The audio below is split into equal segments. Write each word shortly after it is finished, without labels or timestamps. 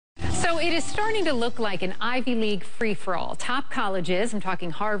So it is starting to look like an Ivy League free-for-all. Top colleges, I'm talking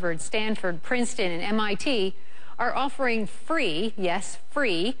Harvard, Stanford, Princeton, and MIT, are offering free, yes,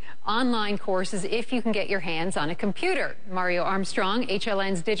 free, online courses if you can get your hands on a computer. Mario Armstrong,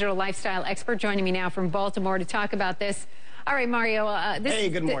 HLN's digital lifestyle expert, joining me now from Baltimore to talk about this. All right, Mario. Hey,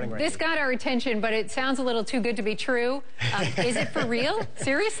 good morning, Randy. This got our attention, but it sounds a little too good to be true. Is it for real?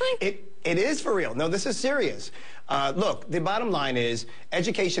 Seriously? It is for real. No, this is serious. Look, the bottom line is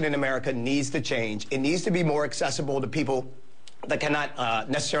education in America needs to change. It needs to be more accessible to people that cannot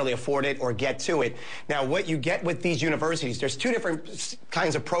necessarily afford it or get to it. Now, what you get with these universities, there's two different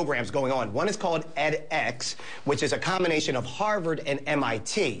kinds of programs going on. One is called edX, which is a combination of Harvard and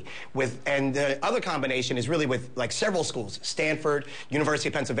MIT. And the other combination is really with like several schools, Stanford, University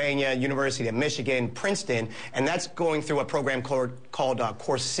of Pennsylvania, University of Michigan, Princeton, and that's going through a program called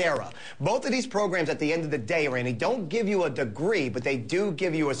Coursera. Both of these programs at the end of the day, Randy, don't give you a degree, but they do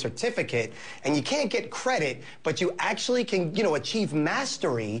give you a certificate, and you can't get credit, but you actually can, achieve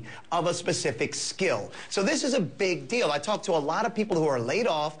mastery of a specific skill. So this is a big deal. I talk to a lot of people who are laid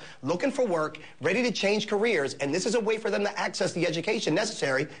off, looking for work, ready to change careers, and this is a way for them to access the education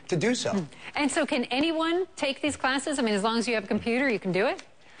necessary to do so. And so can anyone take these classes? I mean, as long as you have a computer, you can do it?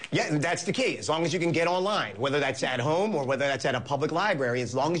 Yeah, that's the key. As long as you can get online, whether that's at home or whether that's at a public library,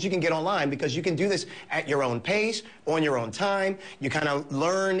 as long as you can get online, because you can do this at your own pace, on your own time. You kind of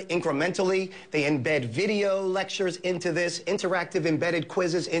learn incrementally. They embed video lectures into this, interactive embedded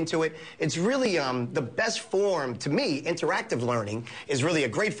quizzes into it. It's really the best form, to me. Interactive learning is really a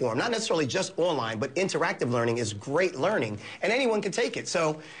great form. Not necessarily just online, but interactive learning is great learning, and anyone can take it.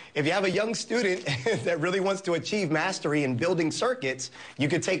 So if you have a young student that really wants to achieve mastery in building circuits, you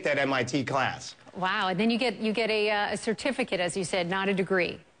could take that MIT class. Wow, and then you get a certificate, as you said, not a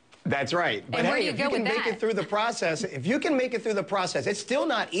degree. That's right. But hey, if you can make it through the process, it's still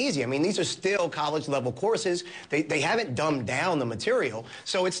not easy. I mean, these are still college-level courses. They haven't dumbed down the material,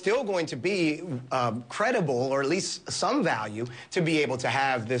 so it's still going to be credible, or at least some value, to be able to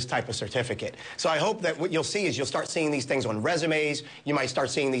have this type of certificate. So I hope that what you'll see is you'll start seeing these things on resumes. You might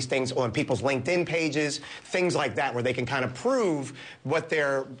start seeing these things on people's LinkedIn pages, things like that, where they can kind of prove what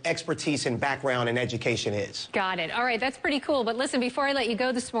their expertise and background in education is. Got it. All right, that's pretty cool. But listen, before I let you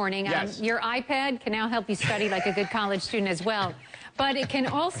go this morning, yes. Your iPad can now help you study like a good college student as well. But it can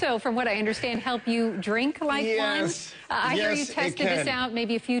also, from what I understand, help you drink like one. I hear you tested this out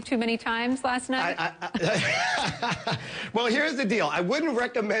maybe a few too many times last night. Well, here's the deal. I wouldn't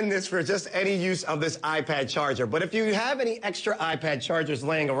recommend this for just any use of this iPad charger. But if you have any extra iPad chargers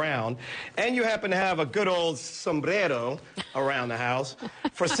laying around, and you happen to have a good old sombrero around the house,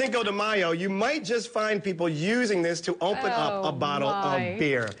 for Cinco de Mayo, you might just find people using this to open up a bottle of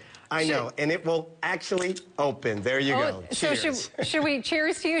beer. I know, and it will actually open. There you go. Cheers. So should we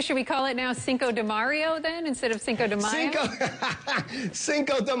cheers to you? Should we call it now Cinco de Mario then instead of Cinco de Mayo?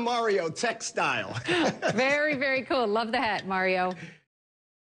 Cinco de Mario, tech style. Very, very cool. Love the hat, Mario.